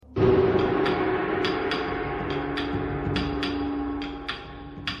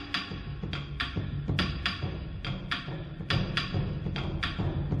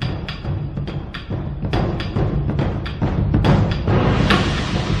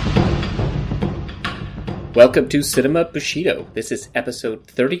Welcome to Cinema Bushido. This is episode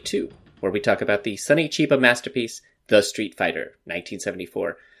 32, where we talk about the Sonny Chiba masterpiece, The Street Fighter,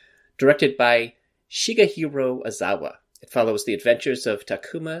 1974, directed by Shigehiro Ozawa. It follows the adventures of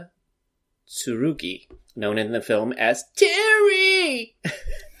Takuma Tsurugi, known in the film as Terry!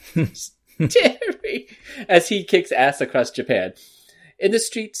 Terry! As he kicks ass across Japan. In the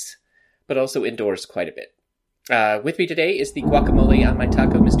streets, but also indoors quite a bit. With me today is the guacamole on my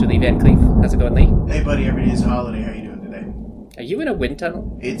taco, Mr. Lee Van Cleef. How's it going, Lee? Hey, buddy. Every day's a holiday. How you doing today? Are you in a wind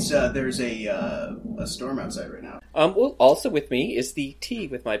tunnel? It's there's a storm outside right now. Well, also with me is the tea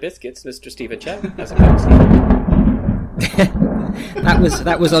with my biscuits, Mr. Stephen Chow. How's it going, Stephen?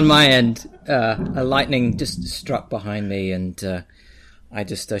 That was on my end. A lightning just struck behind me, and I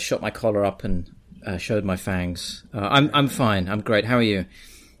just shot my collar up and showed my fangs. I'm fine. I'm great. How are you?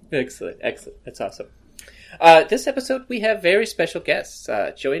 Excellent. That's awesome. This episode, we have very special guests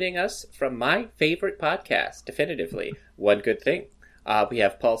joining us from my favorite podcast, definitively, One Good Thing. We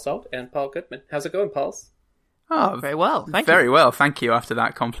have Paul Salt and Paul Goodman. How's it going, Pauls? Oh, very well. Thank very you. well. Thank you after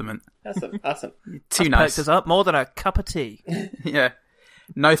that compliment. Awesome. Too nice. Perked us up more than a cup of tea. Yeah.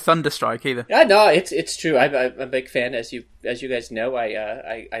 No Thunderstrike either. Yeah, no, it's true. I'm a big fan, as you guys know.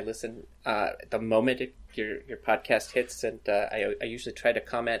 I listen the moment your podcast hits, and I usually try to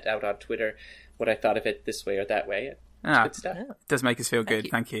comment out on Twitter what I thought of it this way or that way. Good stuff. It does make us feel good.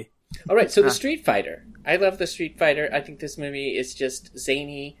 Thank you. All right, so The Street Fighter. I love The Street Fighter. I think this movie is just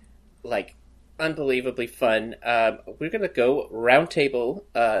zany, like unbelievably fun. We're going to go roundtable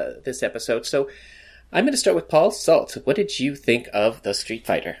this episode. So I'm going to start with Paul Salt. What did you think of The Street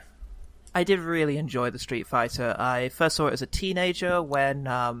Fighter? I did really enjoy The Street Fighter. I first saw it as a teenager when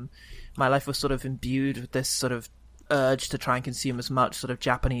my life was sort of imbued with this sort of urge to try and consume as much sort of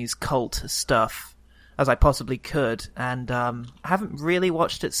Japanese cult stuff as I possibly could. And I haven't really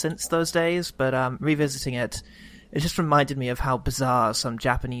watched it since those days, but revisiting it, it just reminded me of how bizarre some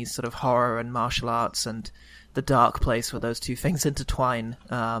Japanese sort of horror and martial arts and the dark place where those two things intertwine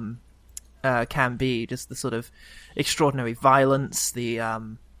can be. Just the sort of extraordinary violence, the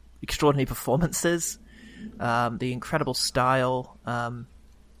extraordinary performances, the incredible style.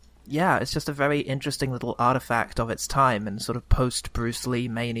 Yeah, it's just a very interesting little artifact of its time and sort of post-Bruce Lee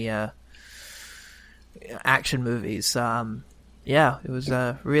mania action movies. Yeah, it was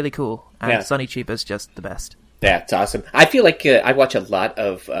really cool. And Sonny Chiba's just the best. That's awesome. I feel like I watch a lot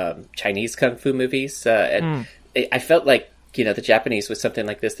of Chinese kung fu movies, and I felt like, the Japanese with something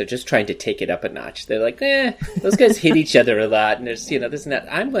like this, they're just trying to take it up a notch. They're like, those guys hit each other a lot, and there's, this and that.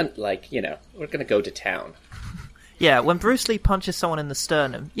 I'm we're going to go to town. Yeah, when Bruce Lee punches someone in the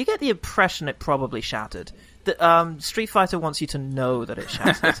sternum, you get the impression it probably shattered. The Street Fighter wants you to know that it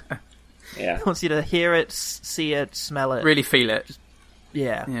shattered. Yeah. It wants you to hear it, see it, smell it. Really feel it.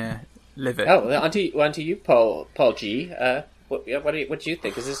 Yeah. Live it. Oh, onto you, Paul G. What do you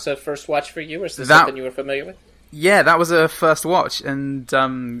think? Is this a first watch for you, or is this something you were familiar with? Yeah, that was a first watch,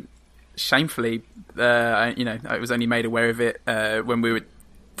 and shamefully, I was only made aware of it when we were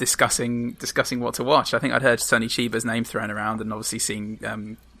discussing what to watch. I think I'd heard Sonny Chiba's name thrown around and obviously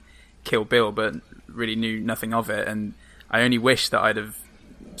seen Kill Bill, but really knew nothing of it. And I only wish that I'd have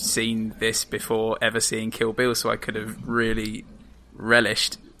seen this before ever seeing Kill Bill, so I could have really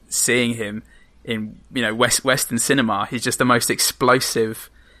relished seeing him in Western cinema. He's just the most explosive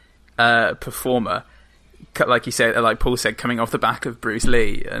performer, like you said, like Paul said, coming off the back of Bruce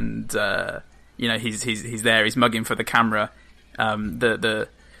Lee, and he's there, he's mugging for the camera. The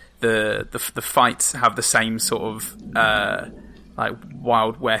fights have the same sort of like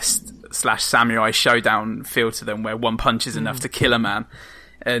Wild West / samurai showdown feel to them, where one punch is enough to kill a man.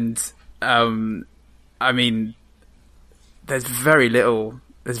 And I mean, there's very little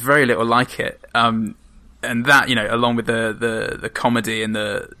like it. And that, along with the comedy and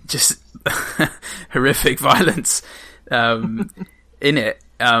the just horrific violence in it.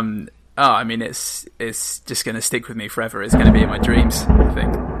 I mean, it's just going to stick with me forever. It's going to be in my dreams, I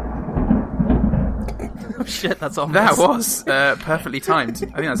think. Oh shit, that's almost... That was perfectly timed.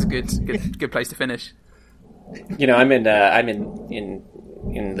 I think that's a good place to finish. I'm in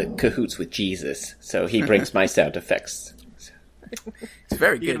the cahoots with Jesus, so he brings my sound effects. It's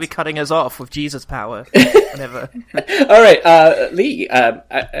very good. You're going to be cutting us off with Jesus power whenever. All right, Lee,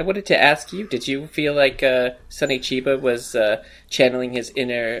 I wanted to ask you, did you feel like Sonny Chiba was channeling his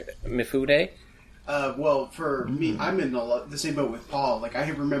inner Mifune? Well, for me, I'm in the same boat with Paul. Like, I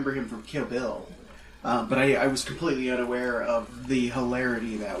remember him from Kill Bill. But I was completely unaware of the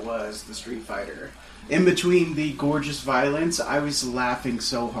hilarity that was The Street Fighter. In between the gorgeous violence, I was laughing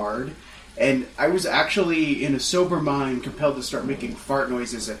so hard. And I was actually, in a sober mind, compelled to start making fart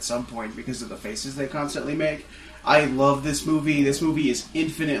noises at some point because of the faces they constantly make. I love this movie. This movie is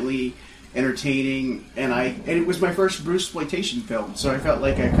infinitely entertaining, and it was my first Bruceploitation film, so I felt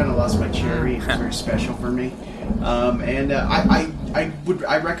like I kind of lost my cherry. It was very special for me. I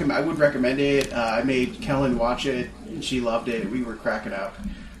would recommend it. I made Kellen watch it. She loved it. We were cracking up.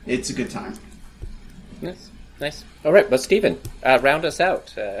 It's a good time. Nice. All right, well, Stephen, round us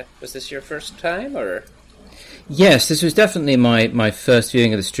out. Was this your first time, or? Yes, this was definitely my first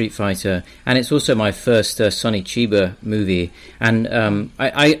viewing of the Street Fighter, and it's also my first Sonny Chiba movie. And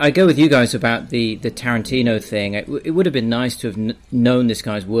I go with you guys about the Tarantino thing. It would have been nice to have known this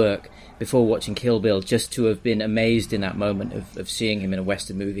guy's work before watching Kill Bill, just to have been amazed in that moment of seeing him in a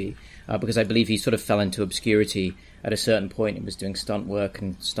Western movie, because I believe he sort of fell into obscurity at a certain point and was doing stunt work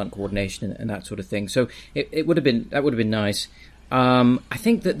and stunt coordination and that sort of thing. So that would have been nice. I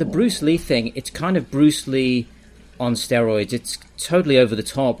think that the Bruce Lee thing, it's kind of Bruce Lee on steroids. It's totally over the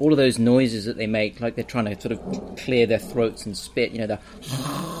top. All of those noises that they make, like they're trying to sort of clear their throats and spit,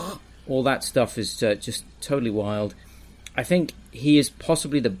 all that stuff is just totally wild. I think he is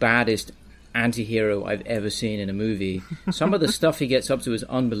possibly the baddest anti-hero I've ever seen in a movie. Some of the stuff he gets up to is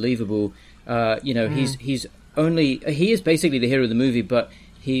unbelievable. He is basically the hero of the movie, but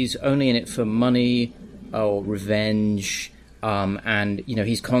he's only in it for money or revenge. And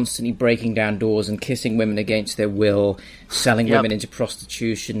he's constantly breaking down doors and kissing women against their will, selling women into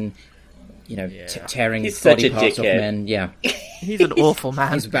prostitution, tearing he's body such a parts off dickhead. men. Yeah, He's an awful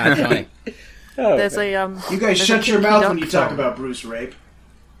man. he's a bad guy. There's a You guys shut your mouth when you talk about Bruce Rape.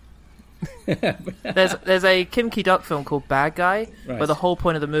 There's a Kim Ki-duk film called Bad Guy, Right. where the whole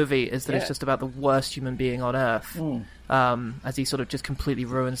point of the movie is that Yeah. it's just about the worst human being on earth, as he sort of just completely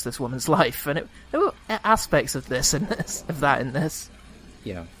ruins this woman's life. And there were aspects of this in this, of that in this.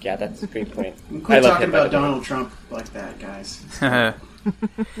 Yeah. Yeah, that's a great point. Quit talking him, by about the way. Donald Trump like that, guys.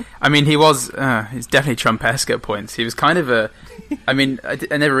 I mean, he's definitely Trump-esque at points. He was kind of I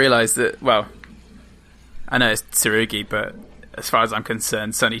never realised that, well, I know it's Tsurugi, but as far as I'm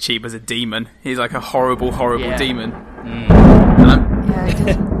concerned, Sonny Chiba's a demon. He's like a horrible, horrible Yeah. demon.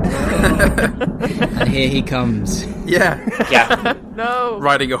 And here he comes, Yeah, Yeah. No,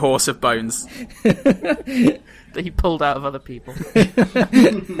 riding a horse of bones. that he pulled out of other people.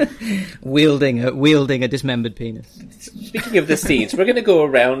 wielding a dismembered penis. Speaking of the scenes, we're going to go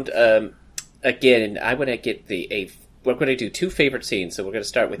around again, and I want to get we're going to do two favorite scenes. So we're going to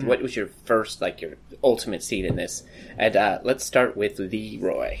start with what was your first, your ultimate scene in this, and let's start with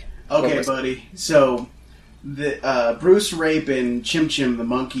Leroy. Okay, buddy. So, the Bruce Rape and Chim Chim the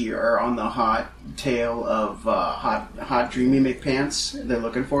monkey are on the hot tail of hot Dreamy McPants. They're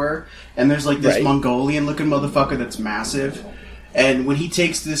looking for her, and there's this Right. Mongolian-looking motherfucker that's massive. And when he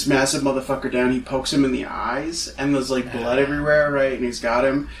takes this massive motherfucker down, he pokes him in the eyes, and there's blood everywhere, right? And he's got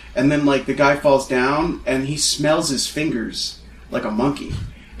him, and then the guy falls down, and he smells his fingers like a monkey,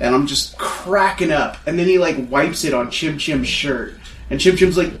 and I'm just cracking up. And then he wipes it on Chim Chim's shirt. And Chim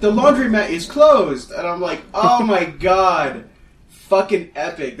Chim's like, the laundromat is closed. And I'm like, oh my god. Fucking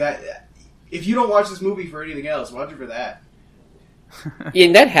epic. That, if you don't watch this movie for anything else, watch it for that. Yeah,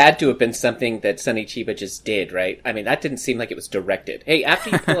 and that had to have been something that Sonny Chiba just did, right? I mean, that didn't seem like it was directed. Hey, after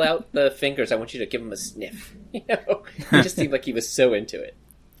you pull out the fingers, I want you to give him a sniff. It just seemed like he was so into it.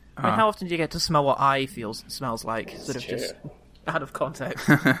 I mean, how often do you get to smell what eye smells like? Sort of true. just out of context.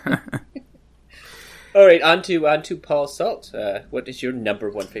 All right, on to Paul Salt. What is your number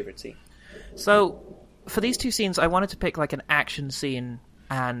one favorite scene? So, for these two scenes, I wanted to pick an action scene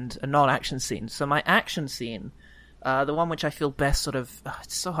and a non-action scene. So my action scene, the one which I feel best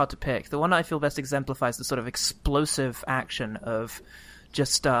it's so hard to pick. The one I feel best exemplifies the sort of explosive action of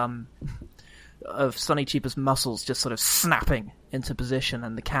just, of Sonny Chiba's muscles just sort of snapping into position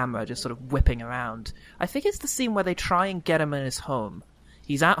and the camera just sort of whipping around. I think it's the scene where they try and get him in his home.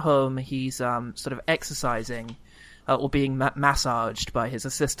 He's at home, he's sort of exercising, or being massaged by his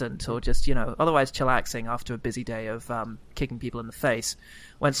assistant, or just, otherwise chillaxing after a busy day of kicking people in the face,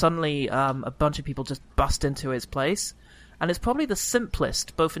 when suddenly a bunch of people just bust into his place. And it's probably the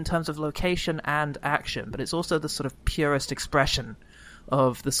simplest, both in terms of location and action, but it's also the sort of purest expression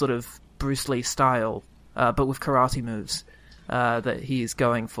of the sort of Bruce Lee style, but with karate moves that he's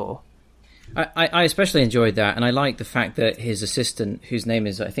going for. I especially enjoyed that, and I like the fact that his assistant, whose name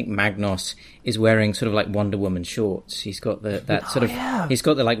is, I think, Magnos, is wearing sort of Wonder Woman shorts. He's got he's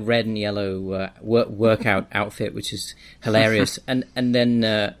got the red and yellow workout outfit, which is hilarious. and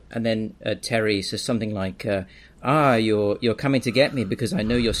then Terry says something like, "You're coming to get me because I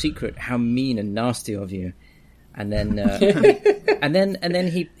know your secret. How mean and nasty of you." and then and then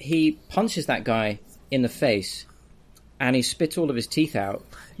he punches that guy in the face, and he spits all of his teeth out.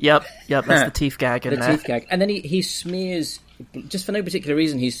 Yep, that's the teeth gag in there. Teeth gag, and then he smears, just for no particular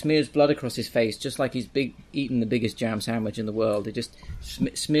reason, he smears blood across his face, just like he's eating the biggest jam sandwich in the world. He just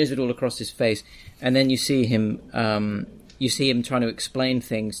smears it all across his face, and then you see him trying to explain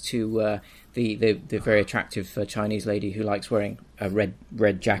things to the very attractive Chinese lady who likes wearing a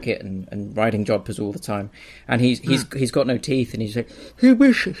red jacket and riding jodhpurs all the time, and he's got no teeth, and he's like, he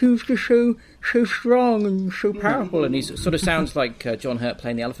was just so strong and so powerful, and he sort of sounds like John Hurt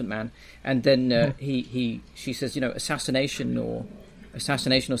playing the Elephant Man, and then she says, assassination or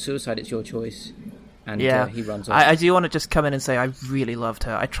suicide, it's your choice, and he runs off. I do want to just come in and say I really loved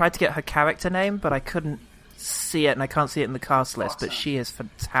her. I tried to get her character name, but I couldn't see it, and I can't see it in the cast list, but she is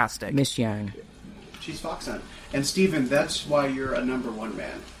fantastic. Miss Yang. She's Foxhunt. And Stephen, that's why you're a number one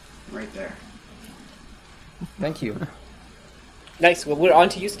man, right there. Thank you. Nice. Well, we're on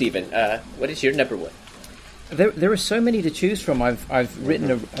to you, Stephen. What is your number one? There are so many to choose from. I've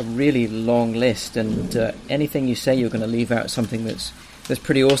written a really long list, and anything you say, you're going to leave out something that's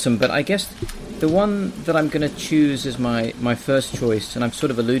pretty awesome. But I guess the one that I'm going to choose as my first choice, and I've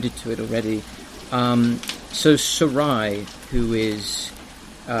sort of alluded to it already. So Sarai, who is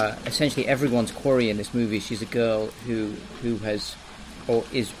essentially everyone's quarry in this movie, she's a girl who has or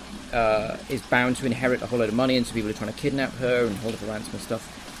is bound to inherit a whole load of money, and so people are trying to kidnap her and hold her for ransom and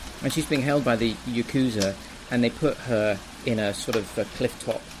stuff. And she's being held by the Yakuza, and they put her in a sort of a cliff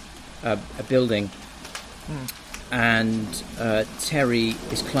top, a building. And Terry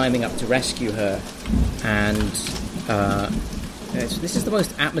is climbing up to rescue her, and this is the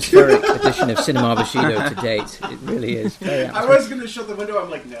most atmospheric edition of Cinema Bushido to date. It really is. I was going to shut the window. I'm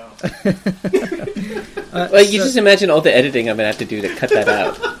like, no. Well, you just imagine all the editing I'm going to have to do to cut that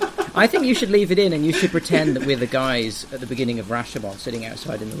out. I think you should leave it in, and you should pretend that we're the guys at the beginning of Rashomon sitting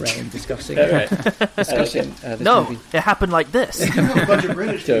outside in the rain discussing this movie. It happened like this. A bunch of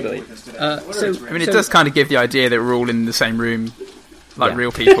British Totally. people with us today. I mean, it does kind of give the idea that we're all in the same room, like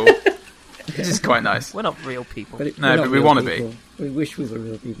real people. Which is quite nice. We're not real people. But we want to be. We wish we were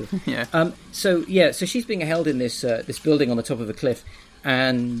real people. Yeah. So she's being held in this building on the top of a cliff,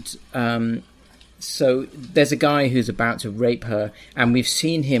 and so there's a guy who's about to rape her, and we've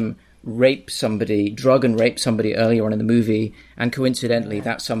seen him drug and rape somebody earlier on in the movie, and coincidentally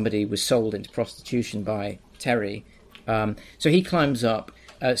that somebody was sold into prostitution by Terry. So he climbs up,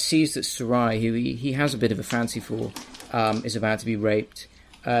 sees that Sarai, who he has a bit of a fancy for, is about to be raped.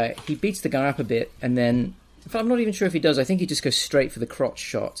 He beats the guy up a bit, and then, in fact, I'm not even sure if he does. I think he just goes straight for the crotch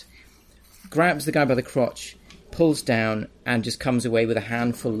shot, grabs the guy by the crotch, pulls down, and just comes away with a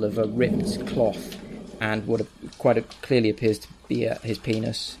handful of a ripped cloth and what clearly appears to be his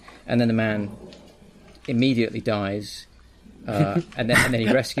penis. And then the man immediately dies, and then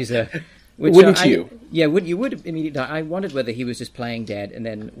he rescues her. Which, Wouldn't you? Yeah, you would immediately die. I wondered whether he was just playing dead, and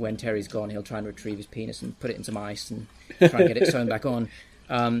then when Terry's gone, he'll try and retrieve his penis and put it in some ice and try and get it sewn back on.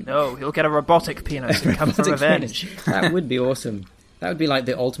 No, he'll get a robotic penis and come for revenge. That would be awesome. That would be like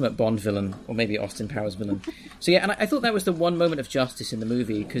the ultimate Bond villain, or maybe Austin Powers villain. So yeah, and I thought that was the one moment of justice in the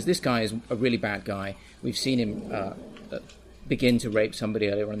movie, because this guy is a really bad guy. We've seen him begin to rape somebody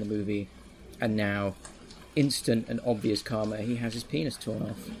earlier on in the movie, and now, instant and obvious karma, he has his penis torn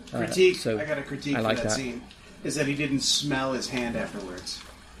off. I got a critique for that scene, is that he didn't smell his hand afterwards.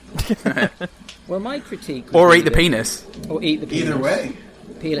 Well, my critique... Or eat the penis. Or eat the penis. Either way.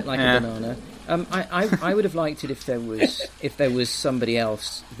 Peel it like a banana. I would have liked it if there was somebody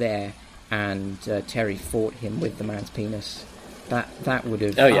else there and Terry fought him with the man's penis. That would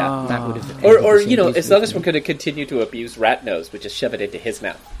have. Oh yeah. That would have. Or as long as we're going to continue to abuse Rat-Nose, we just shove it into his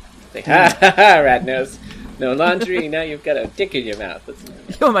mouth. Like, ha ha ha, Rat-Nose. No laundry. Now you've got a dick in your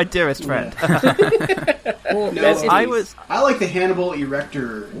mouth. You're my dearest friend. I like the Hannibal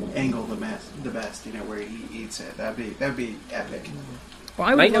Erector angle the best. Where he eats it. That'd be epic. Well,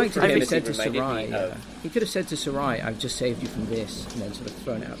 I would like to have said to Sarai. He could have said to Sarai, "I've just saved you from this," and then sort of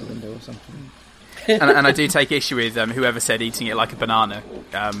thrown it out the window or something. and I do take issue with whoever said eating it like a banana,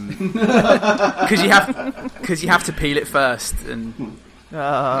 because you have to peel it first. And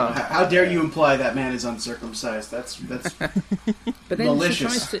how dare you imply that man is uncircumcised? That's but then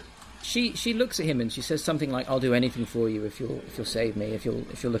malicious. She looks at him and she says something like, "I'll do anything for you if you'll save me, if you'll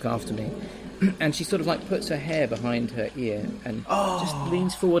look after me," and she sort of like puts her hair behind her ear and just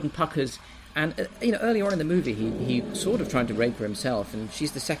leans forward and puckers. And earlier on in the movie, he sort of tried to rape her himself, and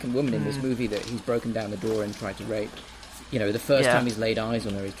she's the second woman in this movie that he's broken down the door and tried to rape. You know, the first Yeah. time he's laid eyes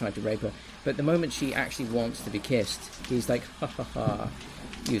on her, he's trying to rape her. But the moment she actually wants to be kissed, he's like, ha ha ha,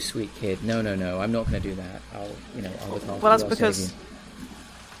 you sweet kid. No, I'm not going to do that. I'll look after you. Well, that's I'll because save you.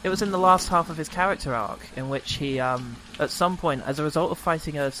 it was in the last half of his character arc in which he, at some point, as a result of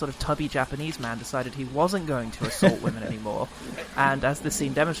fighting a sort of tubby Japanese man, decided he wasn't going to assault women anymore. And as this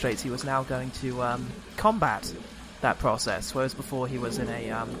scene demonstrates, he was now going to combat that process, whereas before he was in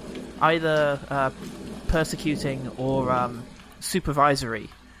a either persecuting or supervisory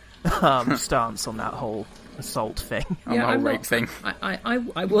stance on that whole assault thing. On the whole rape thing.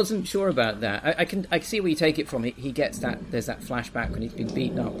 I wasn't sure about that. I can see where you take it from. He gets that. There's that flashback when he's been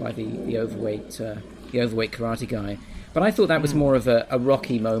beaten up by the overweight karate guy. But I thought that was more of a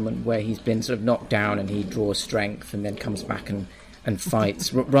Rocky moment where he's been sort of knocked down and he draws strength and then comes back and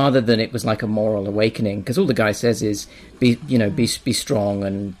fights, rather than it was like a moral awakening. Because all the guy says is be strong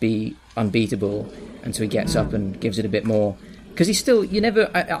and be unbeatable, and so he gets up and gives it a bit more. Because he's still,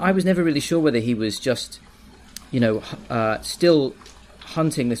 I was never really sure whether he was just, still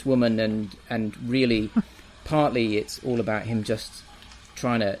hunting this woman and really partly it's all about him just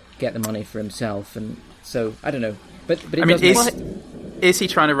trying to get the money for himself. And so, I don't know. But it is he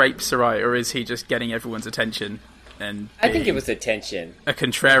trying to rape Saraya, or is he just getting everyone's attention? And I think it was attention. A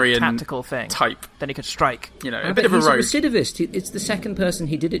contrarian tactical thing type. Then he could strike. A bit of a rogue. He's a recidivist. It's the second person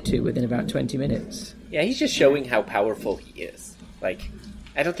he did it to within about 20 minutes. Yeah, he's just showing how powerful he is. Like,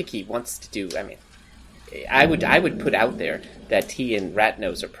 I don't think he wants to do... I mean, I would put out there that he and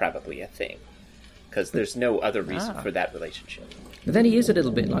Ratnose are probably a thing. Because there's no other reason for that relationship. But then he is a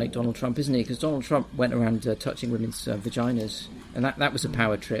little bit like Donald Trump, isn't he? Because Donald Trump went around touching women's vaginas, and that was a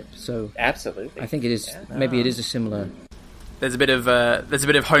power trip. So absolutely, I think it is. Yeah. Maybe it is a similar. There's a bit of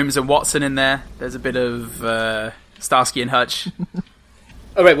Holmes and Watson in there. There's a bit of Starsky and Hutch.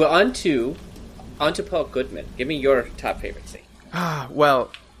 All right, well, on to Paul Goodman. Give me your top favorite scene.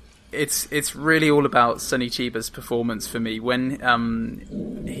 Well, it's really all about Sonny Chiba's performance for me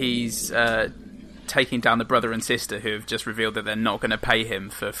when he's taking down the brother and sister who have just revealed that they're not going to pay him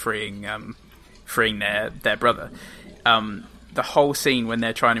for freeing their brother. The whole scene when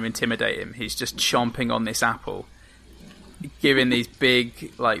they're trying to intimidate him, he's just chomping on this apple, giving these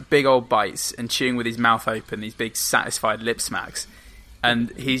big old bites and chewing with his mouth open, these big satisfied lip smacks,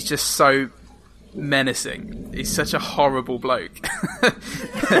 and he's just so menacing. He's such a horrible bloke.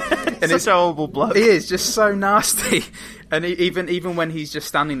 Such a horrible bloke. He is just so nasty. And even when he's just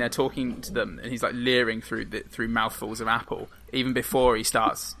standing there talking to them, and he's like leering through mouthfuls of apple, even before he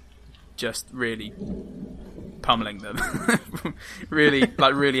starts just really pummeling them,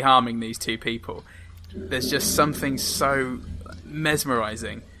 really harming these two people. There's just something so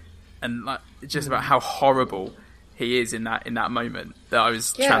mesmerizing, and just about how horrible he is in that moment that I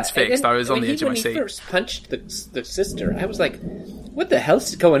was transfixed. I was on the edge of my seat. When he first punched the sister, I was like, "What the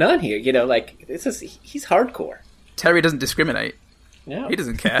hell's going on here?" He's hardcore. Terry doesn't discriminate. No. He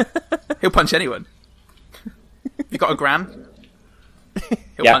doesn't care. He'll punch anyone. You got a gran?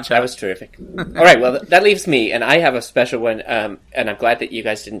 He'll punch her. That was terrific. All right, well, that leaves me, and I have a special one, and I'm glad that you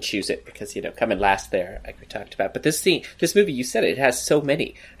guys didn't choose it, because, coming last there, like we talked about. But this movie, you said it has so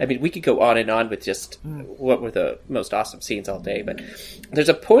many. I mean, we could go on and on with just what were the most awesome scenes all day, but there's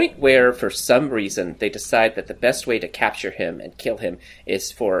a point where, for some reason, they decide that the best way to capture him and kill him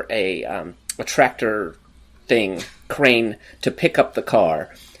is for a tractor crane to pick up the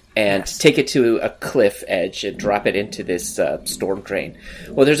car and take it to a cliff edge and drop it into this storm drain.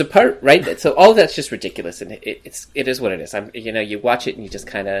 Well, there's a part, right? So all of that's just ridiculous, and it is what it is. You watch it and you just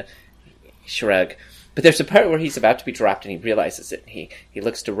kind of shrug. But there's a part where he's about to be dropped and he realizes it. And he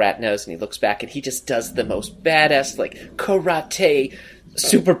looks to Ratnose and he looks back and he just does the most badass karate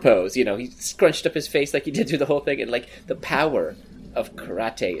super pose. He scrunched up his face like he did through the whole thing, and the power of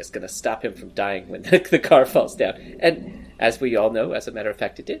karate is going to stop him from dying when the car falls down. And as we all know, as a matter of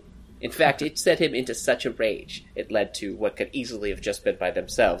fact, it did. In fact, it set him into such a rage, it led to what could easily have just been by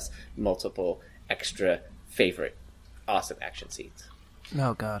themselves multiple extra favorite awesome action scenes.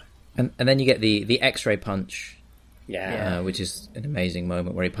 Oh, God. And then you get the X-ray punch, which is an amazing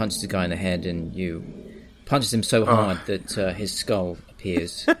moment where he punches a guy in the head and punches him so hard that his skull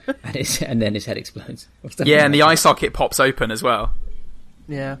appears and then his head explodes. And the eye socket pops open as well.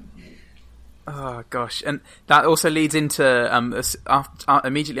 Yeah. Oh gosh, and that also leads into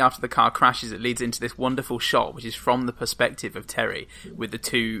immediately after the car crashes, it leads into this wonderful shot, which is from the perspective of Terry, with the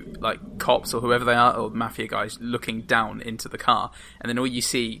two cops or whoever they are, or mafia guys, looking down into the car, and then all you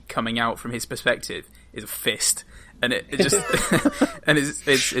see coming out from his perspective is a fist, and it just and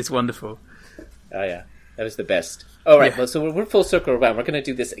it's wonderful. Oh yeah. That was the best. All right, Yeah. well, so we're full circle around. We're going to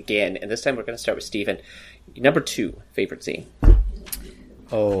do this again, and this time we're going to start with Stephen. Number 2, favorite scene.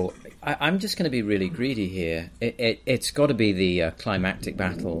 Oh, I'm just going to be really greedy here. It's got to be the climactic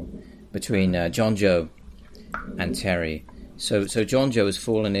battle between Jonjo and Terry. So Jonjo has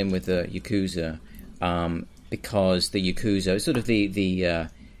fallen in with the Yakuza because the Yakuza is sort of the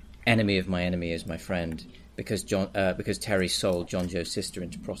enemy of my enemy is my friend. Because Terry sold Jonjo's sister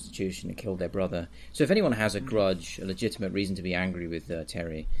into prostitution and killed their brother. So if anyone has a grudge, a legitimate reason to be angry with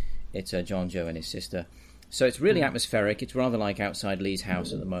Terry, it's Jonjo and his sister. So it's really atmospheric. It's rather like outside Lee's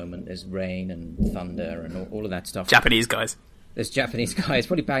house at the moment. There's rain and thunder and all of that stuff. Japanese guys. There's Japanese guys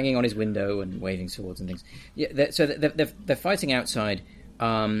probably banging on his window and waving swords and things. Yeah, so they're fighting outside,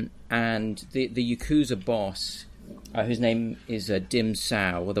 and the Yakuza boss, whose name is Dim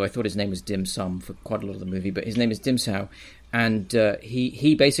Sao, although I thought his name was Dim Sum for quite a lot of the movie, but his name is Dim Sao, and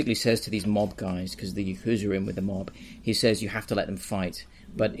he basically says to these mob guys, because the Yakuza are in with the mob, he says you have to let them fight,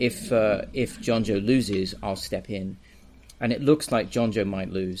 but if Jonjo loses, I'll step in. And it looks like Jonjo might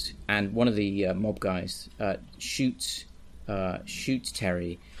lose, and one of the mob guys shoots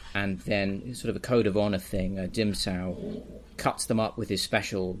Terry, and then sort of a code of honor thing, Dim Sao cuts them up with his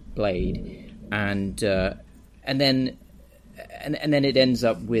special blade, and then it ends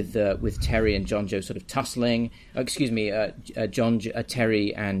up with Terry and Jonjo sort of tussling. Terry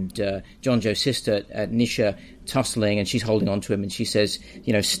and Jonjo's sister Nisha tussling, and she's holding on to him, and she says,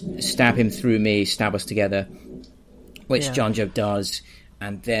 stab him through me, stab us together, which Jonjo does,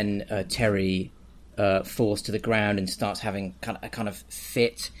 and then Terry falls to the ground and starts having a kind of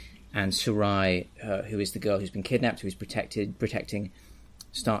fit, and Surai, who is the girl who's been kidnapped, who is protecting,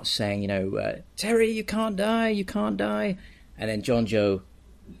 starts saying, Terry, you can't die. And then Jonjo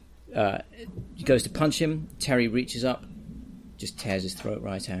goes to punch him. Terry reaches up, just tears his throat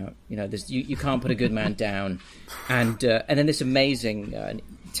right out. You can't put a good man down. And then this amazing,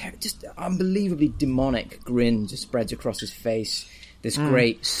 just unbelievably demonic grin just spreads across his face. This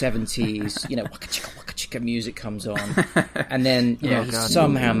great 70s, waka chicka waka chicka music comes on. And then, he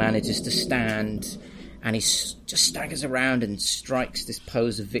somehow manages to stand, and he just staggers around and strikes this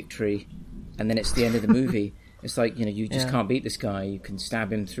pose of victory. And then it's the end of the movie. It's like, you just can't beat this guy. You can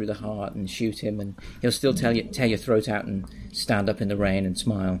stab him through the heart and shoot him, and he'll still tear your throat out and stand up in the rain and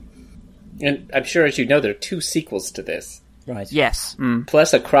smile. And I'm sure, as you know, there are 2 sequels to this. Right. Yes.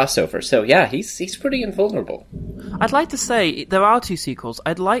 Plus a crossover. So, yeah, he's pretty invulnerable. I'd like to say there are 2 sequels.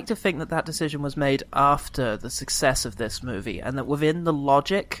 I'd like to think that decision was made after the success of this movie, and that within the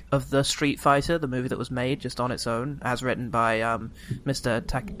logic of the Street Fighter, the movie that was made just on its own, as written by Mr.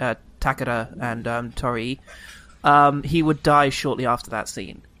 Takeda and Torii, he would die shortly after that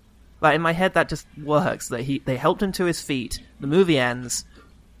scene. Like, in my head, that just works. That they helped him to his feet. The movie ends,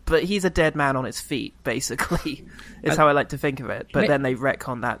 but he's a dead man on his feet, basically, is how I like to think of it. But then they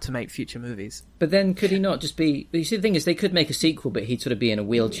retcon that to make future movies. But then could he not just be... You see, the thing is, they could make a sequel, but he'd sort of be in a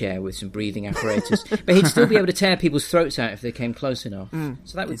wheelchair with some breathing apparatus. But he'd still be able to tear people's throats out if they came close enough.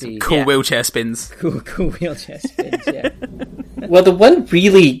 So that would be... Cool wheelchair spins. Cool wheelchair spins, yeah. Well, the one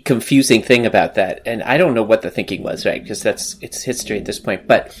really confusing thing about that, and I don't know what the thinking was, right, because it's history at this point,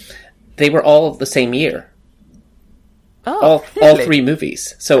 but they were all the same year. Oh, all 3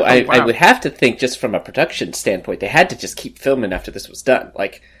 movies. So wow. I would have to think, just from a production standpoint, they had to just keep filming after this was done.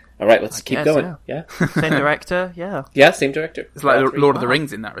 Like, all right, let's keep going. Yeah. Same director, yeah. Yeah, same director. It's like Lord of the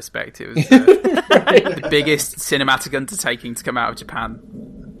Rings in that respect. It was the biggest cinematic undertaking to come out of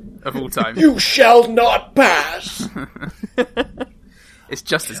Japan of all time. You shall not pass! It's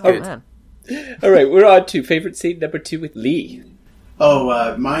just as good. Man. All right, we're on to favorite scene number 2 with Lee.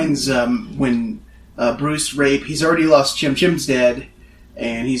 Mine's when... Bruce Rape, he's already lost Chim Chim's dead,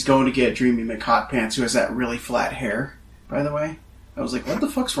 and he's going to get Dreamy McHotpants, who has that really flat hair, by the way. I was like, what the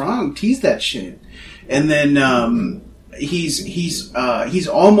fuck's wrong? Tease that shit. And then he's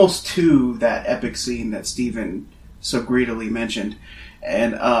almost to that epic scene that Steven so greedily mentioned.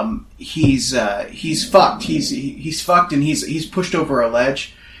 And he's fucked. He's fucked, and he's pushed over a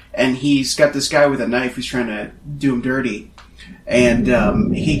ledge, and he's got this guy with a knife who's trying to do him dirty.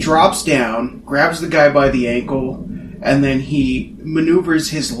 And he drops down, grabs the guy by the ankle, and then he maneuvers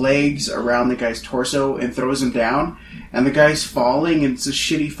his legs around the guy's torso and throws him down. And the guy's falling, and it's a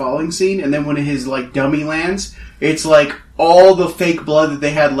shitty falling scene. And then when his dummy lands, it's like all the fake blood that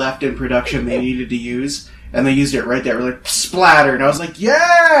they had left in production they needed to use, and they used it right there, like splatter. And I was like,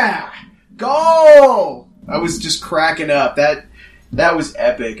 yeah, go! I was just cracking up. That was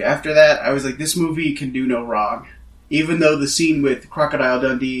epic. After that, I was like, this movie can do no wrong. Even though the scene with Crocodile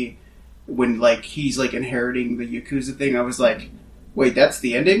Dundee, when he's inheriting the Yakuza thing, I was like, wait, that's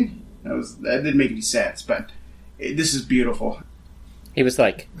the ending? That didn't make any sense, but this is beautiful. He was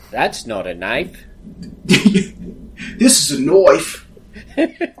like, "That's not a knife." This is a knife.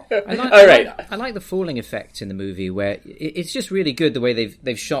 I like the falling effects in the movie, where it's just really good the way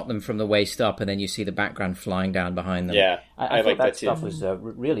they've shot them from the waist up, and then you see the background flying down behind them. Yeah, I thought like that stuff too. was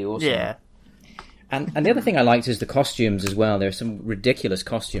really awesome. Yeah. And the other thing I liked is the costumes as well. There are some ridiculous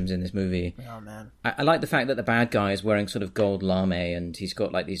costumes in this movie. Oh man. I like the fact that the bad guy is wearing sort of gold lame, and he's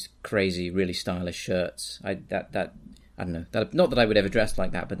got like these crazy, really stylish shirts. I don't know. Not that I would ever dress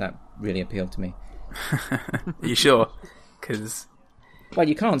like that, but that really appealed to me. Are you sure? Because Well,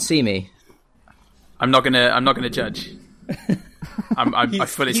 you can't see me. I'm not gonna judge. I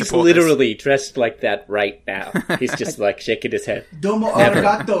fully He's support literally dressed like that right now. He's just like shaking his head. Domo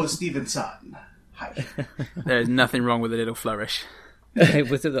arigato, Stevenson. Hi. this. There's nothing wrong with a little flourish. It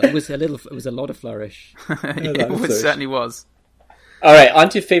was a lot of flourish. It certainly was. All right, on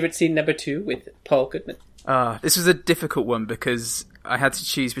to favorite scene number 2 with Paul Goodman. This was a difficult one because I had to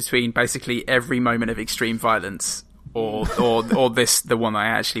choose between basically every moment of extreme violence or the one I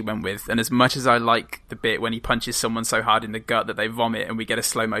actually went with. And as much as I like the bit when he punches someone so hard in the gut that they vomit and we get a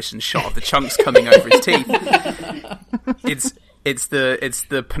slow motion shot of the chunks coming over his teeth, it's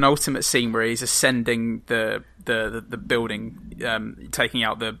the penultimate scene where he's ascending the building, taking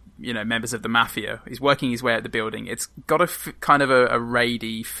out the members of the mafia. He's working his way up the building. It's got kind of a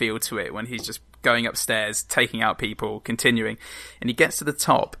raidy feel to it when he's just going upstairs, taking out people, continuing, and he gets to the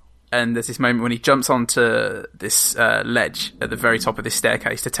top. And there's this moment when he jumps onto this ledge at the very top of this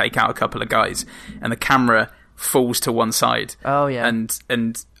staircase to take out a couple of guys, and the camera falls to one side. Oh yeah.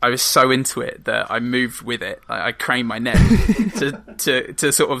 And I was so into it that I moved with it. I craned my neck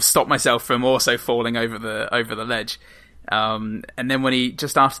to sort of stop myself from also falling over the ledge. And then when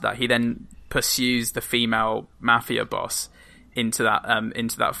just after that, he then pursues the female mafia boss into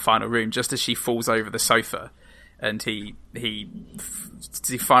that final room just as she falls over the sofa, and he does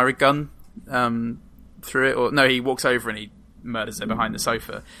he fire a gun through it, or no? He walks over and he murders her behind the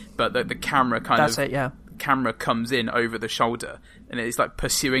sofa. But the camera camera comes in over the shoulder, and it's like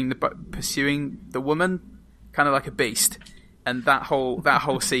pursuing the woman, kind of like a beast. And that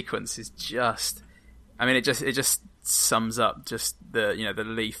whole sequence is just, I mean, it just sums up just the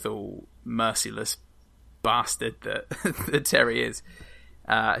lethal, merciless bastard that Terry is.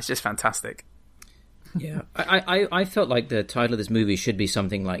 It's just fantastic. Yeah, I felt like the title of this movie should be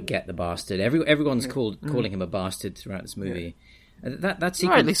something like "Get the Bastard." Everyone's calling him a bastard throughout this movie. That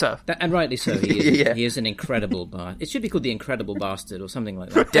sequence, rightly so. And rightly so. He is, Yeah. He is an incredible bastard. It should be called The Incredible Bastard or something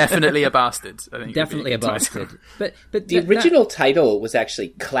like that. Definitely a bastard. I think Definitely a bastard. But The original title was actually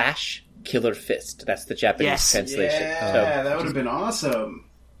Clash Killer Fist. That's the Japanese Yes. translation. Yeah, that would have been awesome.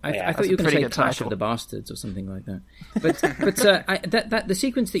 I thought you were going to say good Clash title. of the Bastards or something like that. But the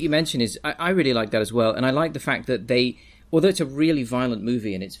sequence that you mentioned is I really like that as well, and I like the fact that although it's a really violent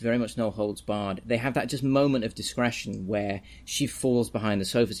movie and it's very much no holds barred, they have that just moment of discretion where she falls behind the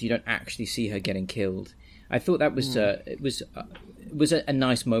sofa, so you don't actually see her getting killed. I thought that was it was a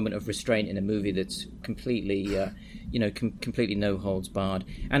nice moment of restraint in a movie that's completely completely no holds barred.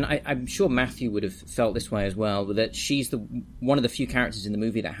 And I'm sure Matthew would have felt this way as well, that she's one of the few characters in the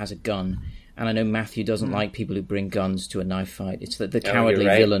movie that has a gun. And I know Matthew doesn't like people who bring guns to a knife fight. It's the cowardly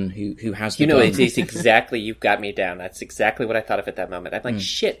villain who has the gun. It's exactly, you've got me down. That's exactly what I thought of at that moment. I'm like,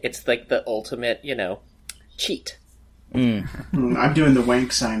 shit, it's like the ultimate, cheat. I'm doing the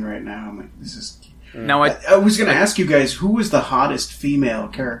wank sign right now. I'm like, this is... Now I was going to ask you guys, who was the hottest female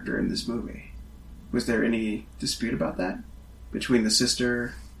character in this movie? Was there any dispute about that? Between the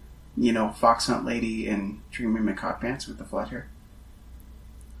sister, Fox Hunt lady, and Dreamy McCockpants with the flat hair?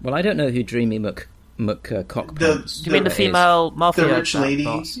 Well, I don't know who Dreamy McCockpants. You mean the female mafia? The rich lady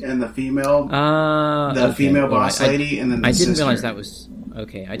boss? and the female, female boss lady, and then the I didn't sister. realize that was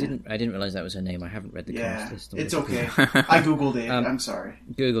okay. I didn't realize that was her name. I haven't read the cast list. It's okay. I googled it. I'm sorry.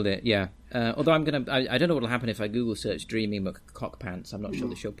 Googled it. Yeah. Although I don't know what will happen if I Google search Dreamy McCockpants. I'm not sure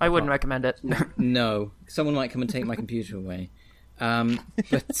the show. I wouldn't recommend it. No, someone might come and take my computer away.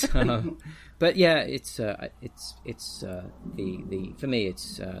 But yeah, it's the for me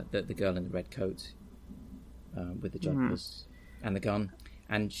it's the girl in the red coat with the jumpers and the gun,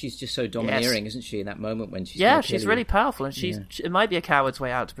 and she's just so domineering, isn't she? In that moment when she's she's really powerful, and it might be a coward's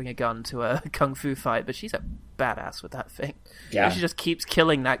way out to bring a gun to a kung fu fight, but she's a badass with that thing. Yeah, and she just keeps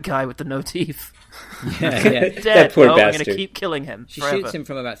killing that guy with the no teeth. Yeah. Dead. That poor I'm bastard. going to keep killing him. She forever. shoots him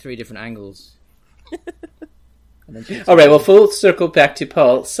from about 3 different angles. All right, well, full circle back to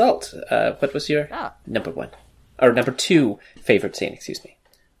Paul Salt. What was your number 1 or number 2 favorite scene? Excuse me.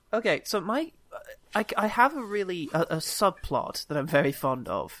 Okay, so I have a really a subplot that I'm very fond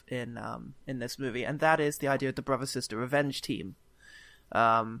of in this movie, and that is the idea of the brother sister revenge team.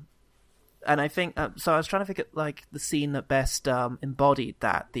 And I think so. I was trying to figure like the scene that best embodied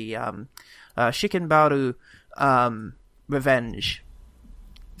that, the Shikinbaru revenge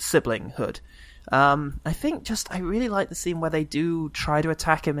siblinghood. I think I really like the scene where they do try to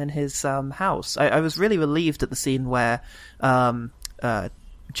attack him in his house. I was really relieved at the scene where Junjo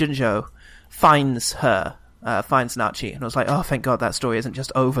finds Nachi, and I was like, oh, thank God that story isn't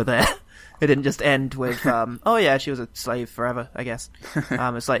just over there. It didn't just end with, oh yeah, she was a slave forever, I guess.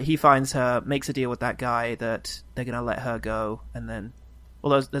 It's like he finds her, makes a deal with that guy that they're going to let her go, and then,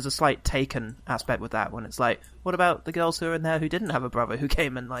 although there's a slight Taken aspect with that when it's like, what about the girls who are in there who didn't have a brother who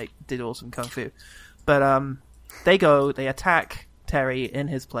came and like did awesome kung fu? But they attack Terry in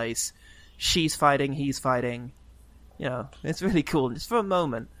his place. She's fighting, he's fighting. You know, it's really cool. And just for a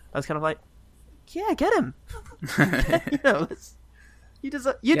moment, I was kind of like, yeah, get him. You know, you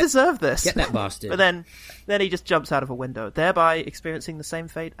deserve this. Get that bastard. But then he just jumps out of a window, thereby experiencing the same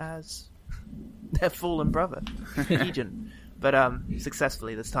fate as their fallen brother, Ijin. But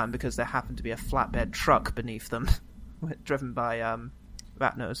successfully this time, because there happened to be a flatbed truck beneath them, driven by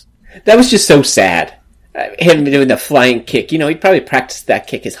Ratnose. That was just so sad. Him doing the flying kick. You know, he'd probably practiced that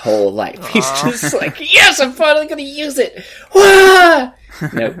kick his whole life. Aww. He's just like, yes, I'm finally going to use it. Wah!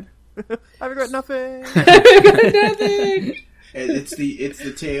 No. I regret nothing. I regret nothing. It's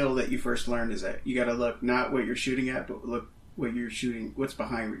the tale that you first learn is that you got to look not what you're shooting at, but look what's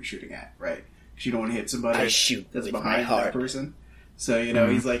behind what you're shooting at, right? Because you don't want to hit somebody that's behind that person. So, you know,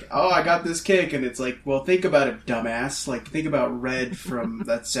 he's like, oh, I got this kick. And it's like, well, think about it, dumbass. Like, think about Red from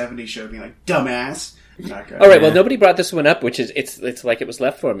that 70s show being like, dumbass. Not good. All right, well, nobody brought this one up, which is, it's like it was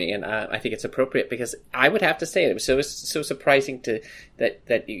left for me. And I think it's appropriate because I would have to say it was so surprising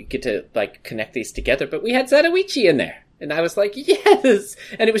that you get to, like, connect these together. But we had Zatoichi in there. And I was like, yes!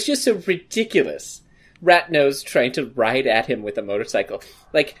 And it was just so ridiculous. Ratnose trying to ride at him with a motorcycle.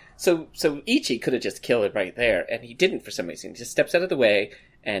 Like, so Ichi could have just killed him right there, and he didn't for some reason. He just steps out of the way,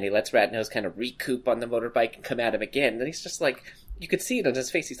 and he lets Ratnose kind of recoup on the motorbike and come at him again. And he's just like, you could see it on his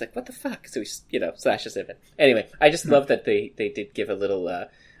face. He's like, what the fuck? So he, slashes him. Anyway, I just love that they did give a little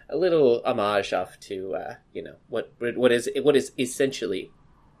homage off to, what is essentially,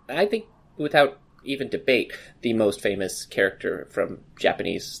 I think, without even debate, the most famous character from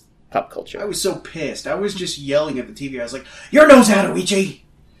Japanese pop culture. I was so pissed. I was just yelling at the TV. I was like, "You're no Zatoichi!"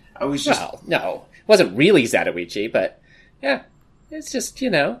 I was just... Well, no. It wasn't really Zatoichi, but yeah. It's just,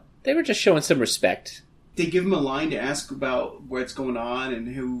 they were just showing some respect. They give him a line to ask about what's going on and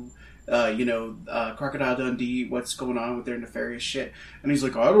who, Crocodile Dundee, what's going on with their nefarious shit. And he's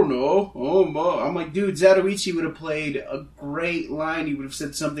like, I don't know. I'm like, dude, Zatoichi would have played a great line. He would have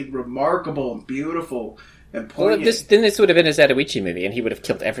said something remarkable and beautiful and poignant. Well, this would have been a Zatoichi movie, and he would have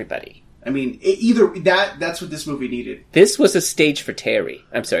killed everybody. I mean, that's what this movie needed. This was a stage for Terry.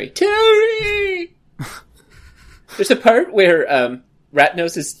 I'm sorry. Terry! There's a part where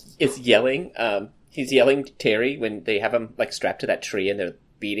Ratnose is yelling. He's yelling Terry when they have him like strapped to that tree and they're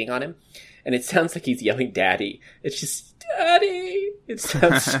beating on him. And it sounds like he's yelling Daddy. It's just, Daddy! It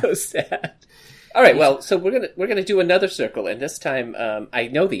sounds so sad. All right, well, so we're gonna do another circle, and this time I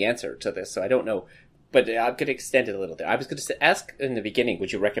know the answer to this, so I don't know. But I'm going to extend it a little bit. I was going to ask in the beginning,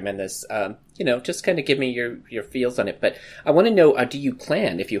 would you recommend this? Just kind of give me your feels on it. But I want to know, do you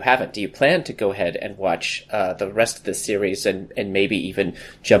plan, if you haven't, do you plan to go ahead and watch the rest of the series and maybe even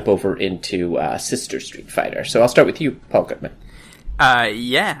jump over into Sister Street Fighter? So I'll start with you, Paul Goodman.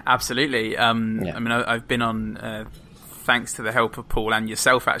 Yeah, absolutely. I mean, I've been on, thanks to the help of Paul and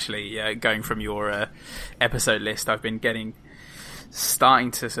yourself, actually, going from your episode list, I've been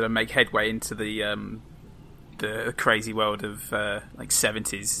starting to sort of make headway into the crazy world of like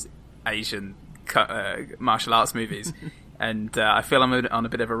 70s Asian martial arts movies, and I feel I'm on a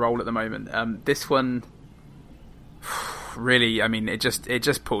bit of a roll at the moment. This one, really, I mean, it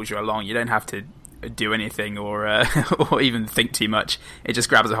just pulls you along. You don't have to do anything or even think too much. It just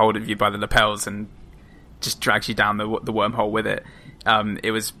grabs a hold of you by the lapels and just drags you down the wormhole with it.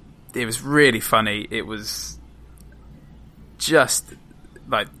 It was really funny. It was just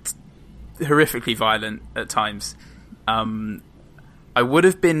like horrifically violent at times. I would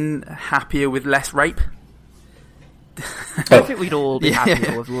have been happier with less rape. I think we'd all be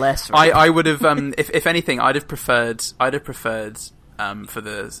happier with less rape. I would have, if anything, I'd have preferred for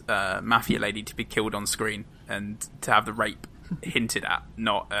the mafia lady to be killed on screen and to have the rape hinted at,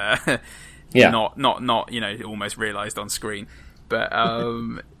 not almost realised on screen. But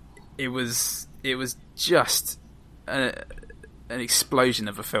it was just an explosion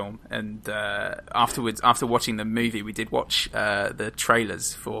of a film. And afterwards, after watching the movie, we did watch the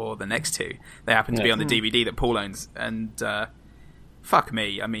trailers for the next two. They happened to be on the DVD that Paul owns, and fuck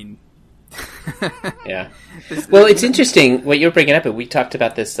me, I mean. Yeah. Well, it's interesting what you're bringing up, and we talked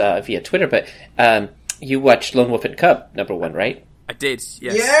about this via Twitter, but you watched Lone Wolf and Cub, #1, right? I did,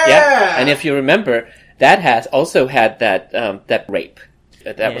 yes. Yeah! And if you remember, that has also had that rape.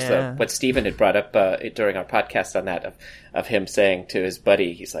 That was what Stephen had brought up during our podcast on that, of him saying to his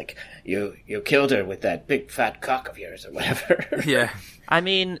buddy, he's like, you killed her with that big fat cock of yours, or whatever. Yeah.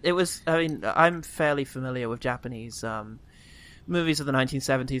 I'm fairly familiar with Japanese movies of the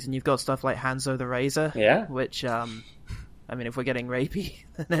 1970s, and you've got stuff like Hanzo the Razor, which, if we're getting rapey,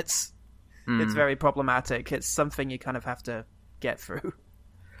 then it's very problematic. It's something you kind of have to get through.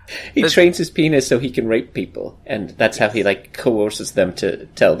 He trains his penis so he can rape people, and that's how he coerces them to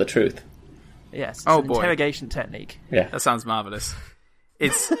tell the truth. Yes, it's an interrogation technique. Yeah, that sounds marvelous.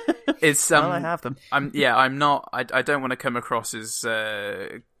 It's well, I have them. I'm not. I don't want to come across as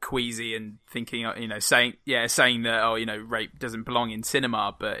queasy and thinking, saying that rape doesn't belong in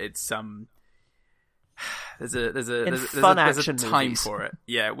cinema, but it's there's a time movies. for it.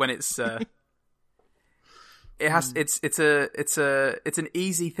 Yeah, when it's. It has. It's an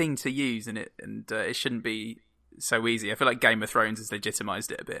easy thing to use, and it shouldn't be so easy. I feel like Game of Thrones has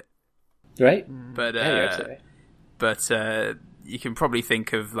legitimized it a bit, right? But you can probably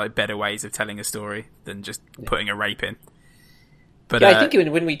think of better ways of telling a story than just putting a rape in. But I think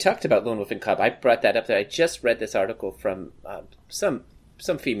when we talked about Lone Wolf and Cub, I brought that up. That I just read this article from some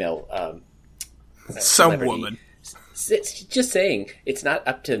female some woman. It's just saying it's not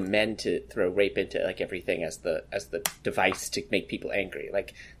up to men to throw rape into everything as the device to make people angry.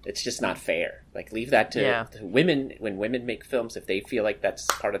 It's just not fair. Leave that to women. When women make films, if they feel like that's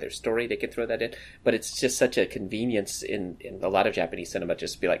part of their story, they can throw that in. But it's just such a convenience in a lot of Japanese cinema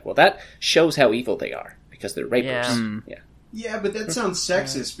just to be like, well, that shows how evil they are because they're rapers. Yeah, but that sounds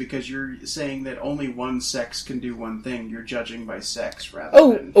sexist because you're saying that only one sex can do one thing. You're judging by sex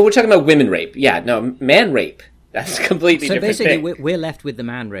rather than... Oh, we're talking about women rape. Yeah, no, man rape. That's a completely different thing. So basically, we're left with the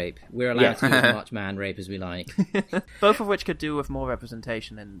man rape. We're allowed to do as much man rape as we like. Both of which could do with more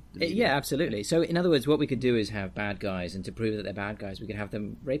representation in... Yeah, absolutely. So, in other words, what we could do is have bad guys, and to prove that they're bad guys, we could have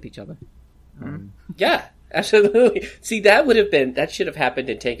them rape each other. Yeah, absolutely. See, that should have happened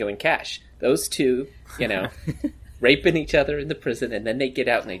in Tango and Cash. Those two, raping each other in the prison, and then they get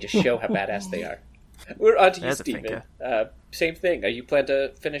out and they just show how badass they are. We're on to you, Stephen. Same thing. Are you plan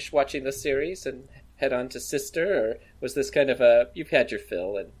to finish watching the series and head on to Sister, or was this kind of you've had your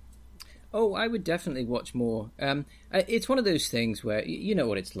fill? And Oh, I would definitely watch more. It's one of those things where you know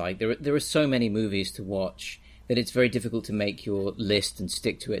what it's like. There are so many movies to watch that it's very difficult to make your list and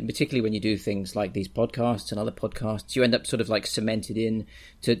stick to it. And particularly when you do things like these podcasts and other podcasts, you end up sort of cemented in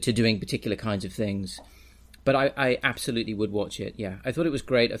to doing particular kinds of things. But I absolutely would watch it. Yeah, I thought it was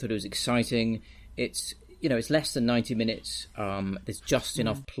great. I thought it was exciting. It's less than 90 minutes. There's just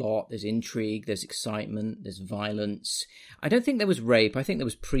enough plot. There's intrigue. There's excitement. There's violence. I don't think there was rape. I think there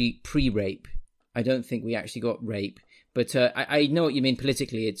was pre-rape. I don't think we actually got rape. But I know what you mean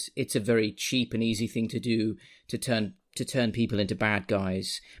politically. It's a very cheap and easy thing to do to turn people into bad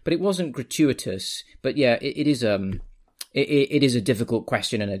guys. But it wasn't gratuitous. But yeah, it is a difficult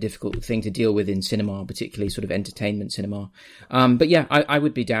question and a difficult thing to deal with in cinema, particularly sort of entertainment cinema. But yeah, I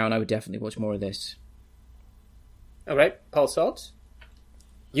would be down. I would definitely watch more of this. All right, Paul Saltz,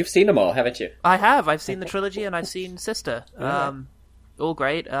 you've seen them all, haven't you? I have. I've seen the trilogy and I've seen Sister. All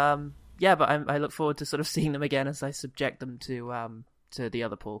great. Yeah, but I look forward to sort of seeing them again as I subject them to the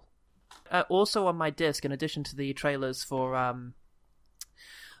other Paul. Also on my disc, in addition to the trailers for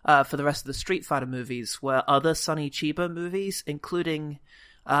the rest of the Street Fighter movies, were other Sonny Chiba movies, including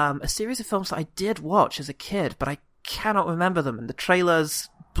a series of films that I did watch as a kid, but I cannot remember them, and the trailers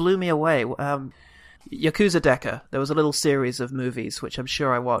blew me away. Yakuza Deka, there was a little series of movies which I'm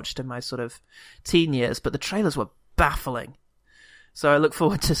sure I watched in my sort of teen years, but the trailers were baffling. So I look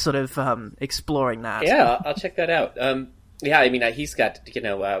forward to sort of exploring that. Yeah, I'll check that out. Yeah, I mean, he's got,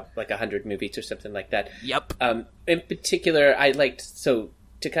 like 100 movies or something like that. Yep. In particular, I liked,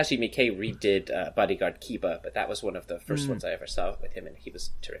 Takashi Miike redid Bodyguard Kiba, but that was one of the first ones I ever saw with him, and he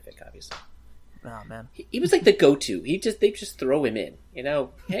was terrific, obviously. Oh, man. He was like the go-to. They just throw him in,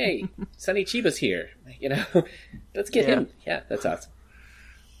 Hey, Sonny Chiba's here, Let's get him. Yeah, that's awesome.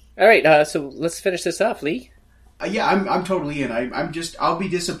 All right, so let's finish this off, Lee. Yeah, I'm totally in. I'll be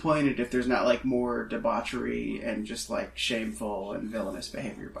disappointed if there's not more debauchery and just shameful and villainous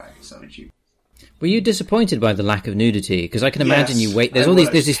behavior by Sonny Chiba. Were you disappointed by the lack of nudity? Because I can imagine Yes, you wait. There's I all these.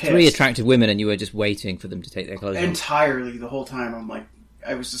 was There's these three pissed. attractive women, and you were just waiting for them to take their clothes off. Entirely the whole time.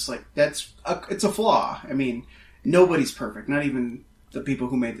 I was just like, it's a flaw. I mean, nobody's perfect. Not even the people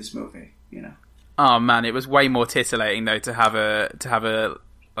who made this movie. You know. Oh man, it was way more titillating though to have a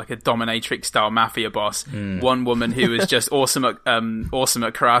like a dominatrix style mafia boss, one woman who was just awesome at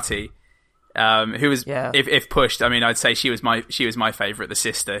karate. Who was, if pushed, I mean, I'd say she was my favorite, the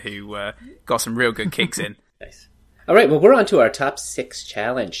sister who got some real good kicks in. Nice. All right, well, we're on to our top 6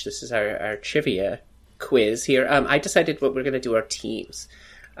 challenge. This is our trivia quiz here. I decided what we're going to do our teams.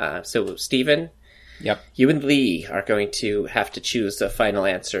 So, Stephen, Yep. you and Lee are going to have to choose a final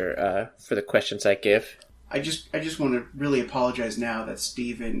answer for the questions I give. I just want to really apologize now that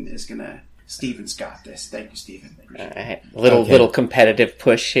Steven's got this. Thank you, Steven. Little competitive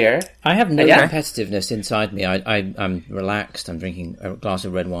push here. I have no Yeah. competitiveness inside me. I'm relaxed. I'm drinking a glass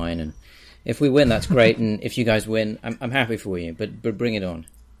of red wine, and if we win, that's great. And if you guys win, I'm happy for you. But bring it on.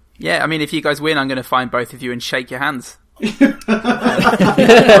 Yeah, I mean, if you guys win, I'm going to find both of you and shake your hands. Wherever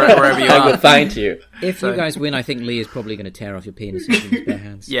you I will are. find you. If you guys win, I think Lee is probably going to tear off your penis with his bare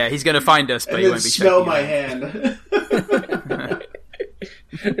hands. Yeah, he's going to find us, but And he then won't be smell shaking my your hand.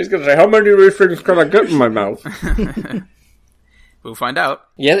 He's going to say, how many of these things can I get in my mouth? We'll find out.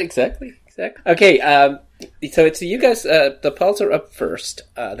 Yeah, exactly. Okay, so it's you guys, the polls are up first.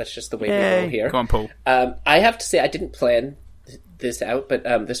 That's just the way we roll here. Come on, Paul. I have to say, I didn't plan this out, but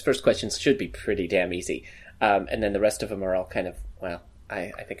this first question should be pretty damn easy. And then the rest of them are all kind of, well,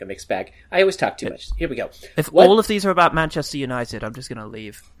 I think a mixed bag. I always talk too much. Here we go. If all of these are about Manchester United, I'm just going to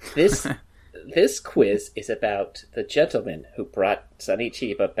leave. This quiz is about the gentleman who brought Sonny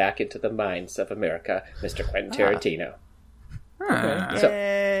Chiba back into the minds of America, Mr. Quentin Tarantino.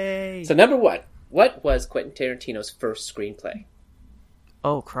 Yay! So number 1, what was Quentin Tarantino's first screenplay?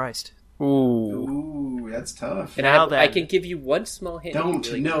 Oh, Christ. Ooh. Ooh, that's tough. And Now I then. can give you one small hint.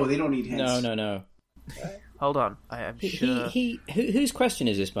 No, they don't need hints. No. Hold on. I am sure. Whose question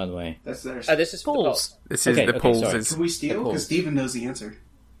is this, by the way? That's theirs. This is for the Paul's. polls. This is Okay, the okay, Paul's. sorry. Can we steal? Because Steven knows the answer.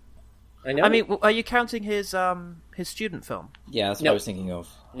 I know. I mean, are you counting his student film? Yeah, that's what No. I was thinking of.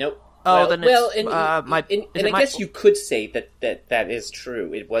 Nope. Oh, then it's, and is it I guess you could say that is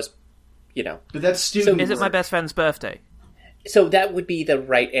true. It was, But that's student. Is it my best friend's birthday? So that would be the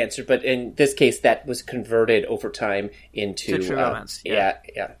right answer, but in this case, that was converted over time into To True Romance, Yeah,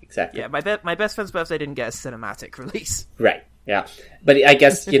 exactly. Yeah, my best friend's birthday didn't get a cinematic release. Right. Yeah, but I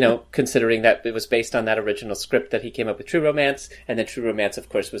guess considering that it was based on that original script that he came up with True Romance, and then True Romance, of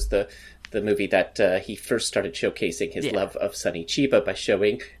course, was the movie that he first started showcasing his love of Sonny Chiba by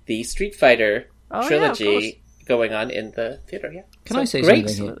showing the Street Fighter trilogy going on in the theater. Yeah. Can I say something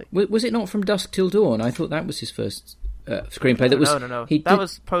here? Was it not From Dusk Till Dawn? I thought that was his first screenplay. No. That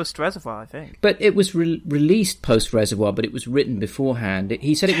was post Reservoir, I think. But it was released post Reservoir, but it was written beforehand.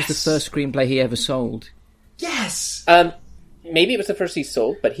 He said it was the first screenplay he ever sold. Yes! Maybe it was the first he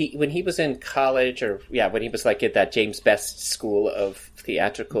sold, but when he was in college, when he was like at that James Best School of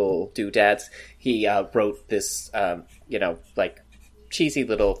Theatrical Doodads, he wrote this, cheesy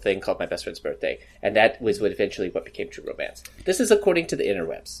little thing called My Best Friend's Birthday, and that was what became True Romance. This is according to the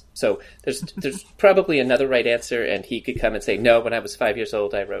interwebs, so there's probably another right answer, and he could come and say, no, when I was 5 years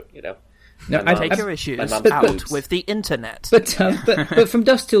old, I wrote, No, Take your issues mom's out boobs. with the internet. But From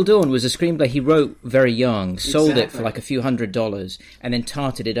Dusk Till Dawn was a screenplay he wrote very young, sold it for like a few $100s, and then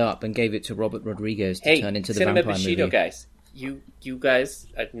tarted it up and gave it to Robert Rodriguez to turn into the Cinema vampire Bushido movie. guys, you guys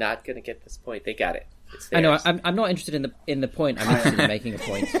are not going to get this point. They got it. It's I know. theirs. I'm not interested in the point. I'm interested in making a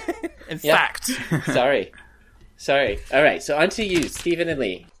point. In fact, Sorry. All right, so on to you, Stephen and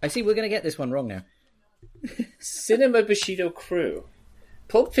Lee. I see we're going to get this one wrong now. Cinema Bushido crew.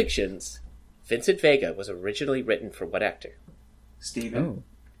 Pulp Fiction's Vincent Vega was originally written for what actor? Steven. Oh,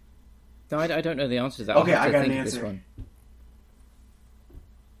 no, I don't know the answer to that. Okay, I'll have to I got think an of this answer. one.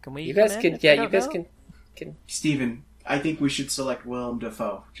 can we? You guys come can, in if we you don't guys know? can. Steven, I think we should select Willem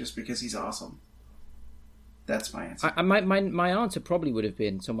Dafoe, just because he's awesome. That's my answer. My answer probably would have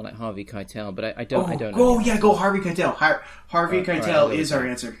been someone like Harvey Keitel, but I don't know. Go Harvey Keitel. Harvey Keitel I'll go is with our that.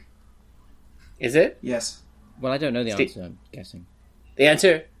 answer. Is it? Yes. Well, I don't know the Steve- answer. I'm guessing. The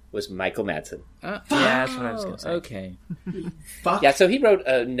answer was Michael Madsen. Yeah, that's what I was going to say. Okay. Fuck. Yeah, so he wrote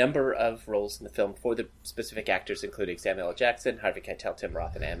a number of roles in the film for the specific actors, including Samuel L. Jackson, Harvey Keitel, Tim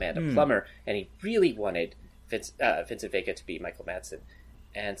Roth, and Amanda Plummer, and he really wanted Vincent Vega to be Michael Madsen.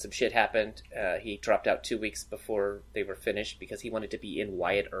 And some shit happened. He dropped out 2 weeks before they were finished because he wanted to be in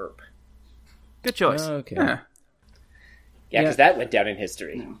Wyatt Earp. Good choice. Okay. Yeah, because that went down in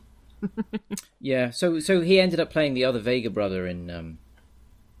history. Yeah. So he ended up playing the other Vega brother in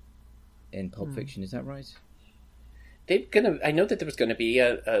in Pulp Fiction. Is that right? I know that there was going to be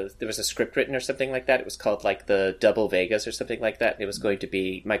there was a script written or something like that. It was called like the Double Vegas or something like that. And it was going to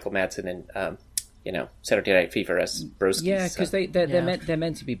be Michael Madsen and Saturday Night Fever as broskies. Yeah, because they're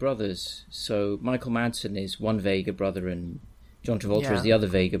meant to be brothers. So Michael Madsen is one Vega brother and John Travolta is the other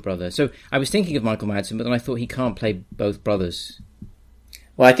Vega brother. So I was thinking of Michael Madsen, but then I thought he can't play both brothers.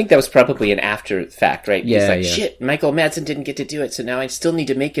 Well, I think that was probably an after fact, right? Yeah, He's like, shit, Michael Madsen didn't get to do it, so now I still need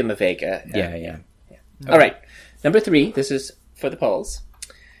to make him a Vega. Yeah. All right. Number 3, this is for the polls.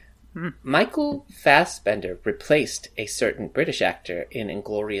 Michael Fassbender replaced a certain British actor in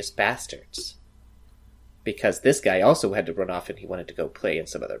Inglourious Bastards because this guy also had to run off and he wanted to go play in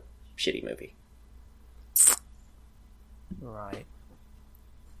some other shitty movie. Right.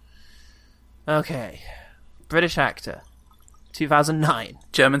 Okay. British actor. 2009.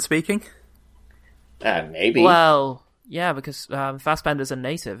 German speaking? Maybe. Well, yeah, because Fassbender's a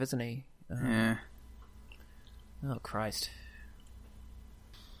native, isn't he? Yeah. Oh, Christ.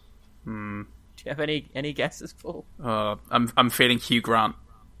 Hmm. Do you have any guesses, Paul? I'm feeling Hugh Grant.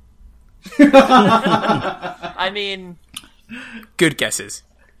 I mean... Good guesses.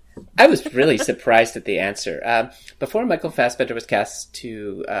 I was really surprised at the answer. Before Michael Fassbender was cast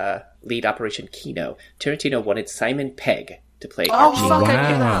to lead Operation Kino, Tarantino wanted Simon Pegg to play Archie. Fuck,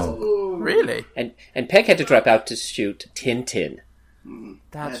 I knew that. Really? And Pegg had to drop out to shoot Tintin.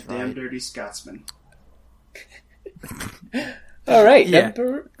 That's that right. damn dirty Scotsman. All right, Yeah.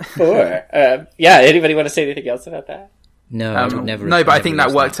 number 4. Anybody want to say anything else about that? No, I would never. No, but I think that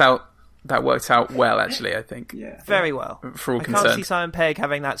never worked out. That worked out well, actually. I think. Yeah. Very well. For all I can't see concerned. Simon Pegg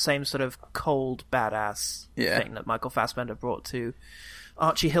having that same sort of cold, badass Yeah. thing that Michael Fassbender brought to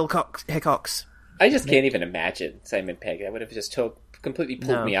Archie Hickox. I just can't even imagine Simon Pegg. That would have just completely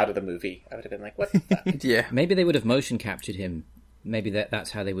pulled me out of the movie. I would have been like, what the fuck? Yeah. Maybe they would have motion captured him. Maybe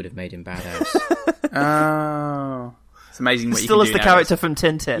that's how they would have made him badass. Oh. It's amazing what Still you as can the do character from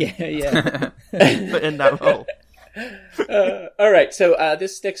Tintin, yeah. but in that role. All right, so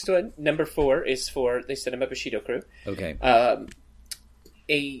this next one, number 4, is for the Cinema Bushido crew. Okay.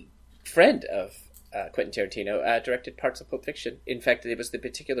 A friend of Quentin Tarantino directed parts of Pulp Fiction. In fact, it was the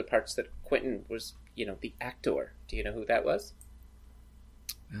particular parts that Quentin was, the actor. Do you know who that was?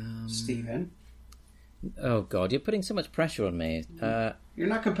 Steven. Oh God, you're putting so much pressure on me. You're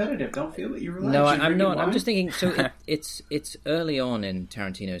not competitive. Don't feel it. You're relaxed. No, You're I'm drinking not. I'm wine. just thinking. So it's early on in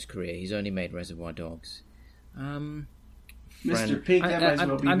Tarantino's career. He's only made Reservoir Dogs. Mr. friend. Pig, that might as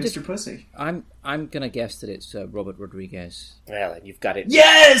well be I'm Mr. just- Pussy. I'm gonna guess that it's Robert Rodriguez. Well, and you've got it.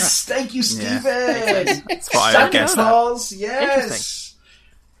 Yes! Thank you, Steven! That's what I would guess. that. Balls, yes!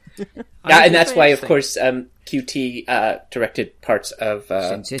 And that's why, of Interesting. course, QT directed parts of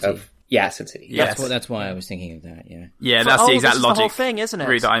Sin City. Sin City. Yes. That's why I was thinking of that. Yeah. Yeah, that's the this exact is logic. the whole thing, isn't it?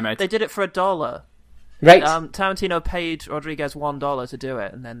 route that I made. They did it for $1. Right. Tarantino paid Rodriguez $1 to do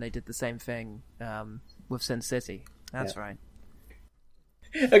it, and then they did the same thing with Sin City. That's right.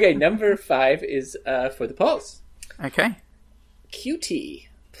 Okay, number 5 is for the Pulse. Okay. QT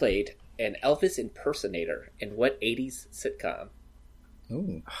played an Elvis impersonator in what 80s sitcom?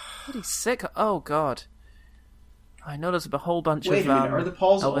 Oh. What he's sick. Oh God. I know there's a whole bunch Wait of. a minute, are the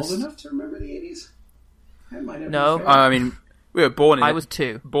Pauls Elvis. old enough to remember the 80s? That might have No. been fair. I mean, we were born in. I was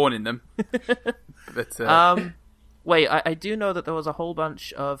 2. born in them. But Wait, I do know that there was a whole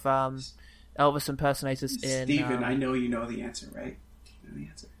bunch of Elvis impersonators in. Steven, I know you know the answer, right? You know the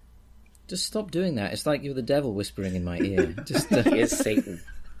answer. Just stop doing that. It's like you're the devil whispering in my ear. Just He is Satan.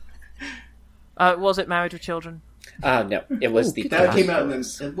 Was it Married with Children? No, it was the That came Power out in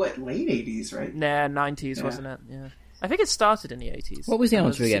Girls. the late 80s, right? Nah, 90s, Yeah. wasn't it? Yeah. I think it started in the 80s. what was the It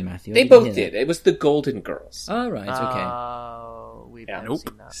answer again, Matthew? I They didn't both hear did. that. It was the Golden Girls. Oh right. Okay. Oh, we've Yeah. never Nope.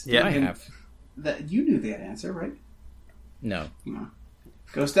 seen that. yeah. I have. That you knew that answer, right? No. No.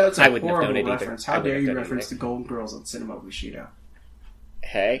 Ghost Out's I a wouldn't have known horrible it either. reference. I How wouldn't dare have you done it reference either. the Golden Girls on Cinema Bushido?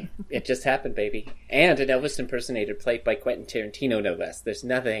 Hey, it just happened, baby. And an Elvis impersonator played by Quentin Tarantino, no less. There's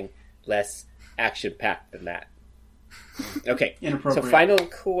nothing less action-packed than that. Okay, so Inappropriate. final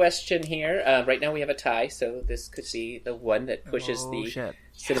question here. Right now we have a tie, so this could be the one that pushes Oh, the shit.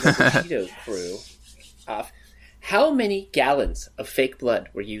 Cinema Bushido crew off. How many gallons of fake blood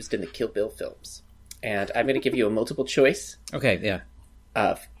were used in the Kill Bill films? And I'm going to give you a multiple choice Okay. Yeah.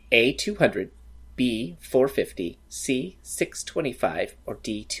 of A, 200, B, 450, C, 625, or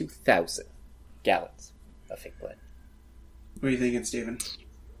D, 2,000 gallons of fake blood. What are you thinking, Steven?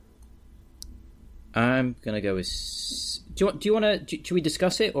 I'm gonna go with. Do you want to? Should we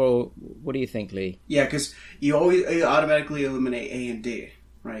discuss it, or what do you think, Lee? Yeah, because you automatically eliminate A and D,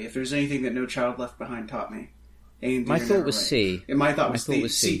 right? If there's anything that No Child Left Behind taught me, And My you're thought never was right. C. And my thought was C.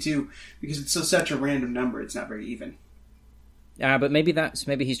 C too, because it's such a random number. It's not very even. But maybe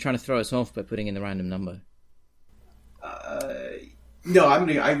he's trying to throw us off by putting in the random number. No,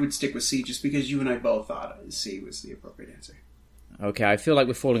 I would stick with C just because you and I both thought C was the appropriate answer. Okay, I feel like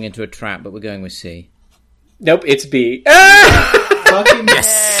we're falling into a trap, but we're going with C. Nope, it's B. Fucking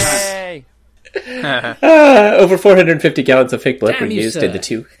Yay! Over 450 gallons of fake blood Damn were you, used sir. in the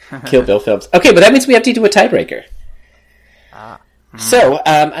 2 Kill Bill films. Okay, but that means we have to do a tiebreaker. So,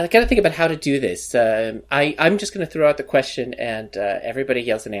 I got to think about how to do this. I'm just going to throw out the question, and everybody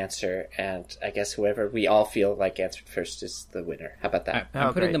yells an answer, and I guess whoever we all feel like answered first is the winner. How about that?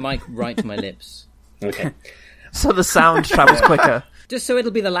 I'm putting the mic right to my lips. Okay. So the sound travels quicker. Just so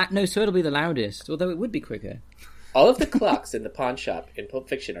it'll be the loudest, although it would be quicker. All of the clocks in the pawn shop in Pulp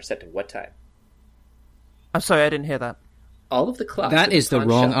Fiction are set to what time? I'm sorry, I didn't hear that. All of the clocks That in is the pawn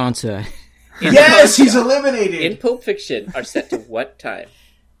wrong shop answer. Yes, he's eliminated. in Pulp Fiction are set to what time?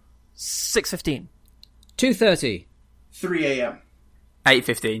 6:15. 2:30. 3 a.m.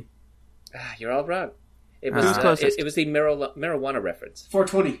 8:15. You're all wrong. It was closest? it was the marijuana reference.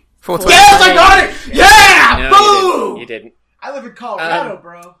 4:20. 4:20. Yes, I got it! Yeah! No, Boom! you didn't. I live in Colorado,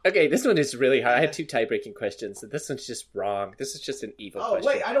 bro. Okay, this one is really hard. I had 2 tie-breaking questions. This one's just wrong. This is just an evil question.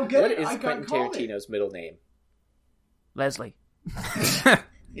 Wait, I don't get What it. is I Quentin got called it. Tarantino's middle name? Leslie.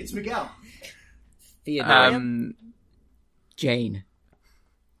 It's Miguel. Theodore. Jane.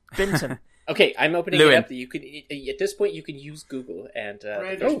 Binton. Okay, I'm opening Lewin. it up. You can at this point you can use Google, and the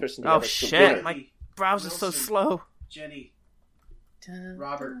Brandon. first person to Oh yell is the shit, winner. my browser's so Wilson. slow. Jenny.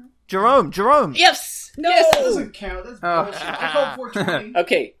 Robert. Jerome. Yes. No. That doesn't count. That's Oh. bullshit. I called 420.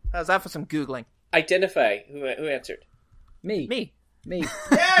 Okay, How's that for some Googling? identify who answered. Me.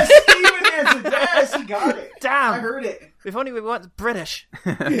 Yes, Steven answered. Yes, he got it. Damn. I heard it. If only we weren't British.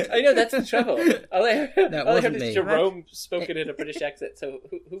 I know that's the trouble. All I heard wasn't is me. Jerome spoken in a British accent. So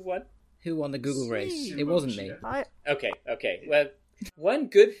who won? Who won the Google race? Sweet. It wasn't me. Okay. Well, one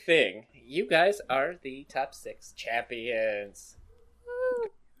good thing, you guys are the top 6 champions.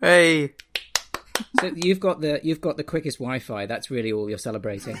 Hey. So you've got the quickest Wi-Fi. That's really all you're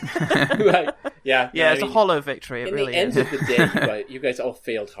celebrating. Right. Yeah. Yeah, I it's a mean, hollow victory. It in really the end is. of the day, you guys all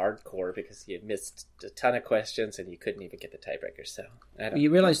failed hardcore because you missed a ton of questions and you couldn't even get the tiebreaker. So You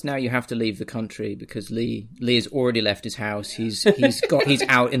realise now you have to leave the country because Lee has already left his house. He's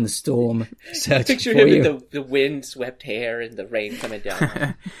out in the storm. Searching picture for him you. in the wind-swept hair and the rain coming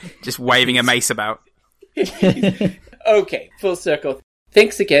down. Just waving a mace about. Okay, full circle.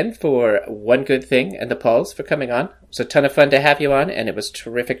 Thanks again for One Good Thing and the Pauls for coming on. It was a ton of fun to have you on, and it was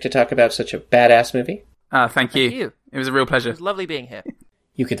terrific to talk about such a badass movie. Thank you. Thank you. It was a real pleasure. It was lovely being here.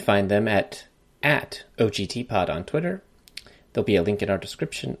 You can find them at OGTPod on Twitter. There'll be a link in our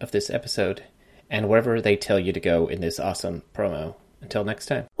description of this episode, and wherever they tell you to go in this awesome promo. Until next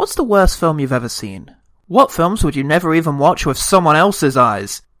time. What's the worst film you've ever seen? What films would you never even watch with someone else's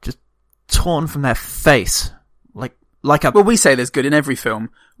eyes? Just torn from their face. Like a... Well, we say there's good in every film.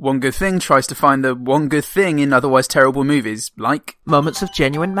 One Good Thing tries to find the one good thing in otherwise terrible movies, like moments of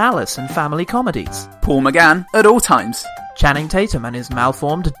genuine malice in family comedies. Paul McGann at all times. Channing Tatum and his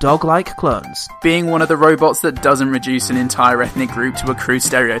malformed dog-like clones. Being one of the robots that doesn't reduce an entire ethnic group to a crude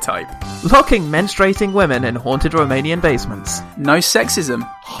stereotype. Locking menstruating women in haunted Romanian basements. No sexism.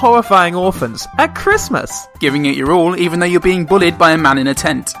 Horrifying orphans at Christmas. Giving it your all even though you're being bullied by a man in a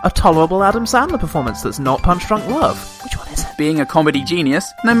tent. A tolerable Adam Sandler performance that's not punch-drunk love. Which one is it? Being a comedy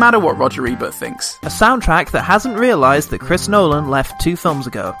genius, no matter what Roger Ebert thinks. A soundtrack that hasn't realised that Chris Nolan left 2 films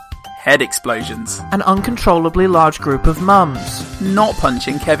ago. Head explosions. An uncontrollably large group of mums. Not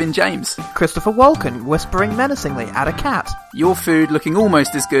punching Kevin James. Christopher Walken whispering menacingly at a cat. Your food looking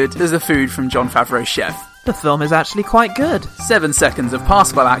almost as good as the food from Jon Favreau's chef. The film is actually quite good. 7 seconds of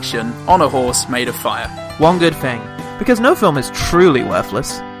passable action on a horse made of fire. One good thing. Because no film is truly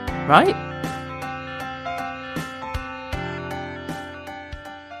worthless. Right?